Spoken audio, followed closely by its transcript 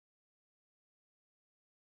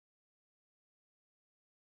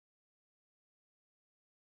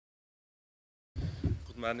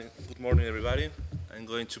Good morning, everybody. I'm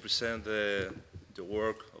going to present the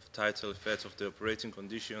work of title Effects of the Operating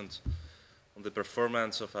Conditions on the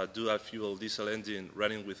Performance of a Dual-Fuel Diesel Engine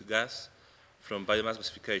Running with Gas from Biomass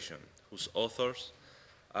Gasification, whose authors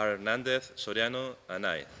are Hernandez, Soriano, and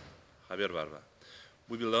I, Javier Barba.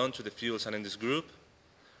 We belong to the Fuels and Engines Group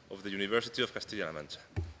of the University of Castilla-La Mancha.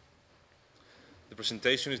 The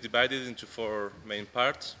presentation is divided into four main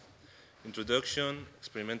parts: introduction,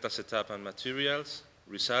 experimental setup and materials,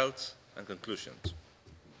 results, and conclusions.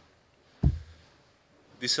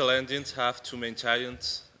 Diesel engines have two main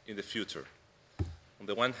challenges in the future. On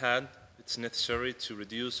the one hand, it's necessary to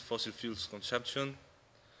reduce fossil fuels consumption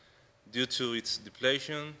due to its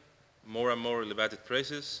depletion, more and more elevated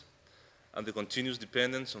prices, and the continuous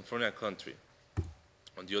dependence on foreign countries.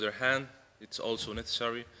 On the other hand, it's also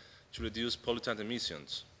necessary to reduce pollutant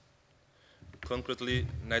emissions, concretely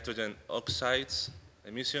nitrogen oxides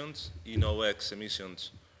emissions, NOx emissions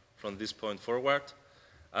from this point forward,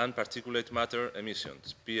 and particulate matter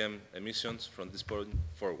emissions, PM emissions from this point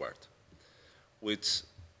forward, which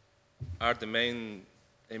are the main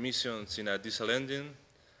emissions in a diesel engine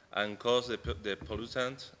and cause the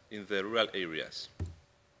pollutant in the rural areas.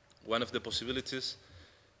 One of the possibilities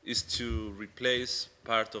is to replace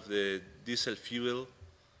part of the diesel fuel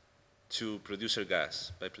by producer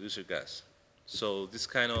gas. So this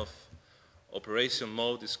kind of operation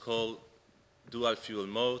mode is called dual fuel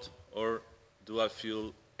mode or dual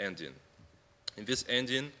fuel engine. In this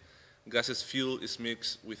engine, gaseous fuel is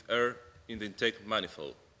mixed with air in the intake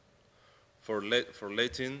manifold, for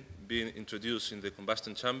latent being introduced in the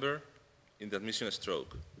combustion chamber in the admission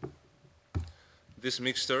stroke. This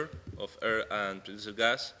mixture of air and producer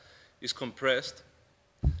gas is compressed,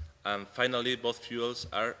 and finally both fuels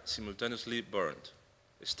are simultaneously burned,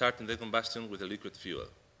 starting the combustion with a liquid fuel.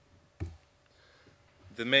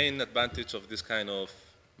 The main advantage of this kind of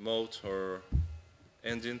mode or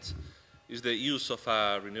engines is the use of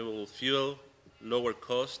a renewable fuel, lower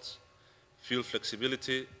costs, fuel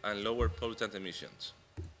flexibility, and lower pollutant emissions.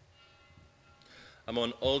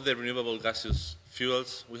 Among all the renewable gaseous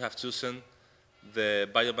fuels, we have chosen the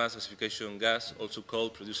biomass gasification gas, also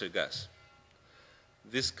called producer gas.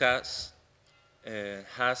 This gas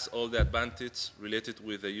has all the advantages related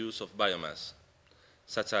with the use of biomass,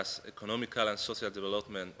 such as economical and social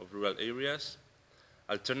development of rural areas,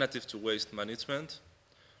 alternative to waste management,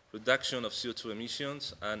 reduction of CO2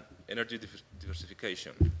 emissions, and energy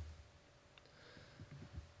diversification.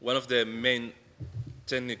 One of the main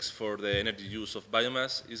techniques for the energy use of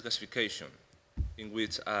biomass is gasification, in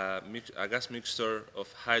which a gas mixture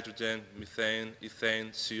of hydrogen, methane,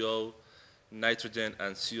 ethane, CO, nitrogen,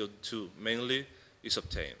 and CO2 mainly is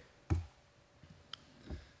obtained.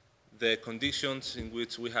 The conditions in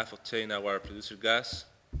which we have obtained our producer gas,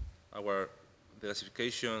 the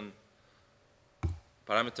gasification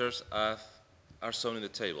parameters are shown in the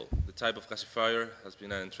table. The type of gasifier has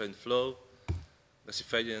been an entrained flow,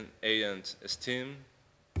 gasifying agent steam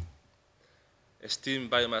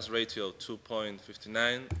biomass ratio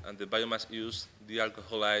 2.59, and the biomass used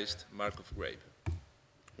dealcoholized Markov grape.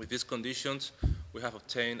 With these conditions, we have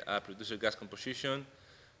obtained a producer gas composition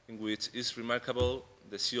in which is remarkable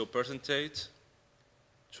the CO percentage,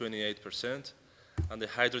 28%, and the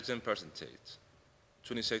hydrogen percentage,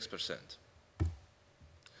 26%.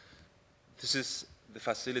 This is the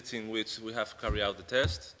facility in which we have carried out the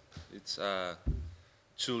test. It's a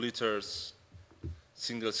 2 liters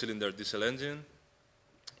single-cylinder diesel engine,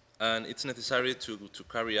 and it's necessary to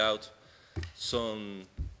carry out some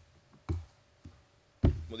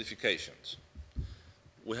modifications.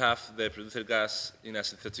 We have the producer gas in a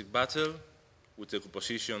synthetic bottle with the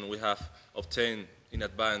composition we have obtained in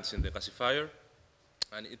advance in the gasifier,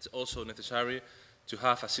 and it's also necessary to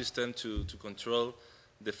have a system to control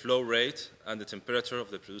the flow rate and the temperature of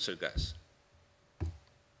the producer gas.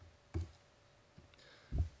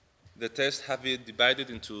 The tests have been divided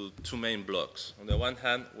into two main blocks. On the one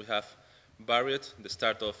hand, we have varied the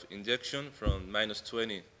start of injection from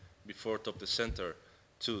 -20 before top the center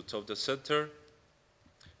to top the center,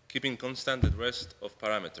 keeping constant the rest of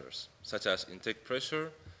parameters, such as intake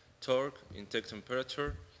pressure, torque, intake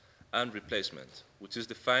temperature, and replacement, which is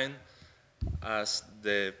defined as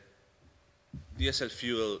the diesel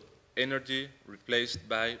fuel energy replaced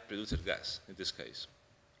by producer gas, in this case.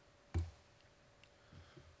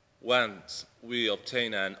 Once we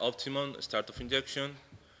obtain an optimum start of injection,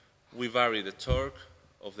 we vary the torque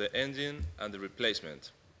of the engine and the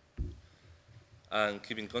replacement, and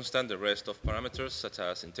keeping constant the rest of parameters such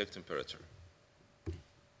as intake temperature.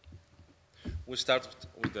 We start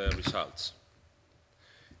with the results.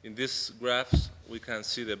 In these graphs, we can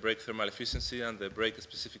see the brake thermal efficiency and the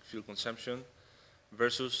brake-specific fuel consumption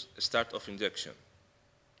versus start of injection.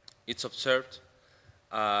 It's observed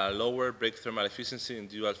a lower brake thermal efficiency in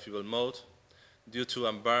dual fuel mode due to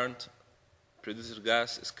unburned producer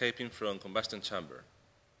gas escaping from combustion chamber.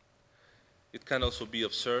 It can also be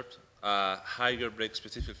observed a higher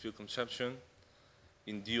brake-specific fuel consumption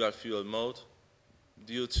in dual fuel mode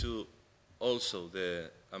due to also the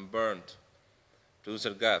unburned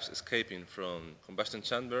producer gas escaping from combustion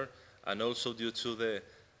chamber and also due to the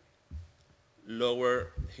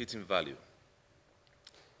lower heating value.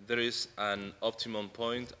 There is an optimum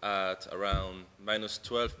point at around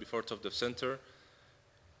 -12 before top of center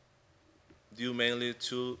due mainly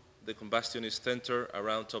to the combustion is centered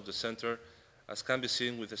around top of the center, as can be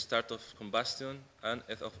seen with the start of combustion and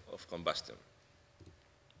end of combustion.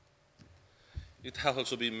 It has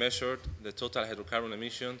also been measured the total hydrocarbon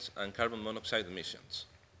emissions and carbon monoxide emissions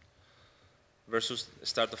versus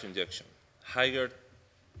start of injection. Higher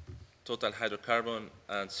total hydrocarbon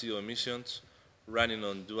and CO emissions running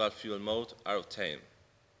on dual fuel mode are obtained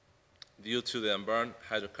due to the unburned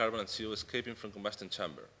hydrocarbon and CO escaping from combustion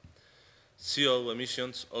chamber. CO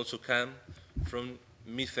emissions also come from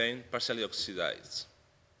methane partially oxidized.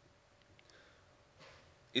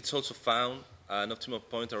 It's also found an optimal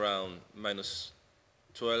point around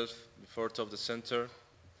 -12 before top of the center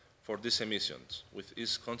for these emissions, which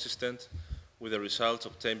is consistent with the results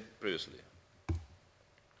obtained previously.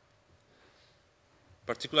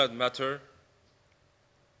 Particulate matter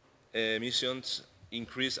emissions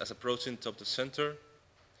increase as approaching top of the center,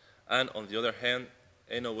 and on the other hand,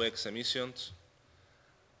 NOx emissions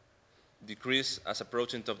decrease as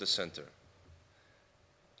approaching top of the center.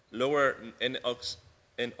 Lower NOx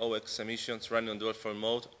emissions running on dual fuel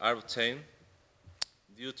mode are obtained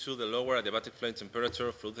due to the lower adiabatic flame temperature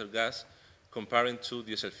of producer gas comparing to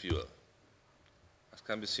diesel fuel, as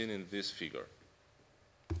can be seen in this figure.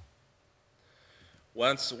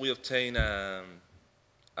 Once we obtain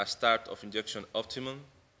a start of injection optimum,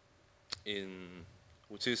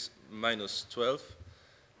 which is -12,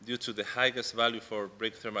 due to the highest value for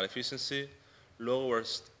brake thermal efficiency,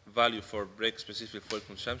 lowest value for brake-specific fuel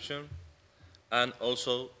consumption, and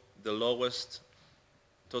also the lowest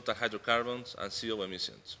total hydrocarbons and CO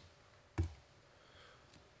emissions.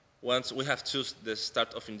 Once we have chosen the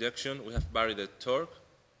start of injection, we have varied the torque,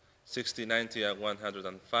 60, 90, and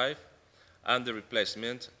 105, and the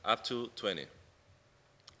replacement up to 20,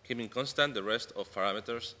 keeping constant the rest of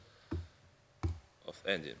parameters of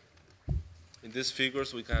engine. In these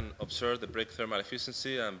figures, we can observe the brake thermal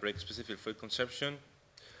efficiency and brake-specific fuel consumption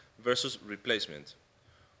versus replacement,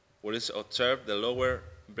 where is observed the lower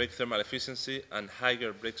brake thermal efficiency and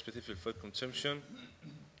higher brake-specific fuel consumption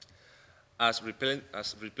as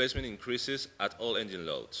replacement increases at all engine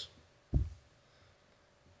loads.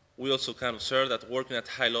 We also can observe that working at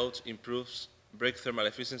high loads improves brake thermal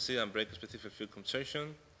efficiency and brake-specific fuel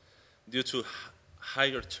consumption due to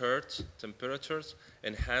higher third temperatures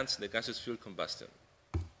enhance the gaseous fuel combustion.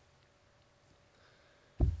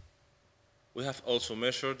 We have also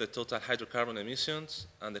measured the total hydrocarbon emissions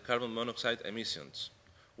and the carbon monoxide emissions,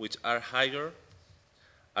 which are higher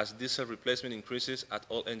as diesel replacement increases at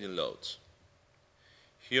all engine loads.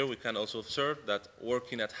 Here we can also observe that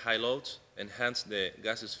working at high loads enhance the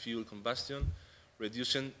gaseous fuel combustion,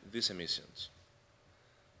 reducing these emissions.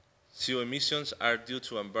 CO emissions are due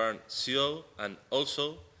to unburned CO and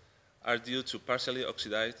also are due to partially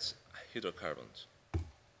oxidized hydrocarbons.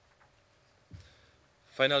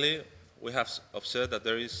 Finally, we have observed that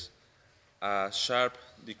there is a sharp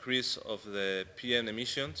decrease of the PM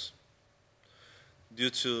emissions due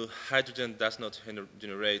to hydrogen does not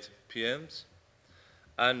generate PMs,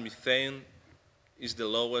 and methane is the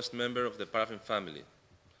lowest member of the paraffin family,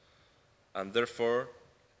 and therefore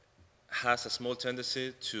has a small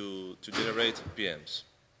tendency to generate PMs.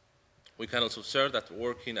 We can also observe that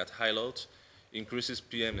working at high loads increases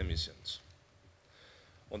PM emissions.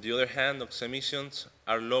 On the other hand, NOx emissions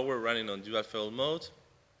are lower running on dual fuel mode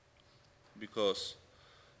because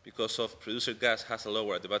of producer gas has a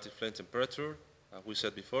lower adiabatic flame temperature, as we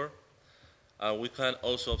said before. We can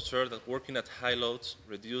also observe that working at high loads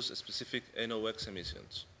reduces specific NOx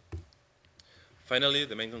emissions. Finally,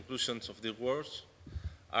 the main conclusions of these works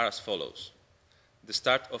are as follows. The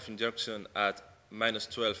start of injection at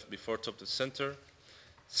 -12 before top to center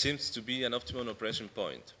seems to be an optimum operation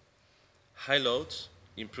point. High loads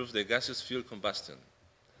improve the gaseous fuel combustion.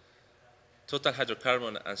 Total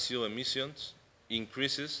hydrocarbon and CO emissions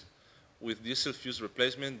increases with diesel fuel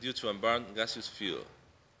replacement due to unburned gaseous fuel.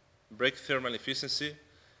 Brake thermal efficiency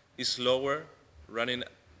is lower running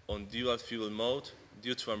on dual fuel mode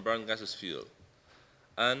due to unburned gaseous fuel.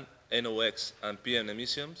 and NOx and PM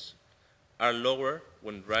emissions are lower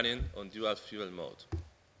when running on dual fuel mode.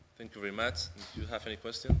 Thank you very much. If you have any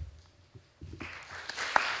question.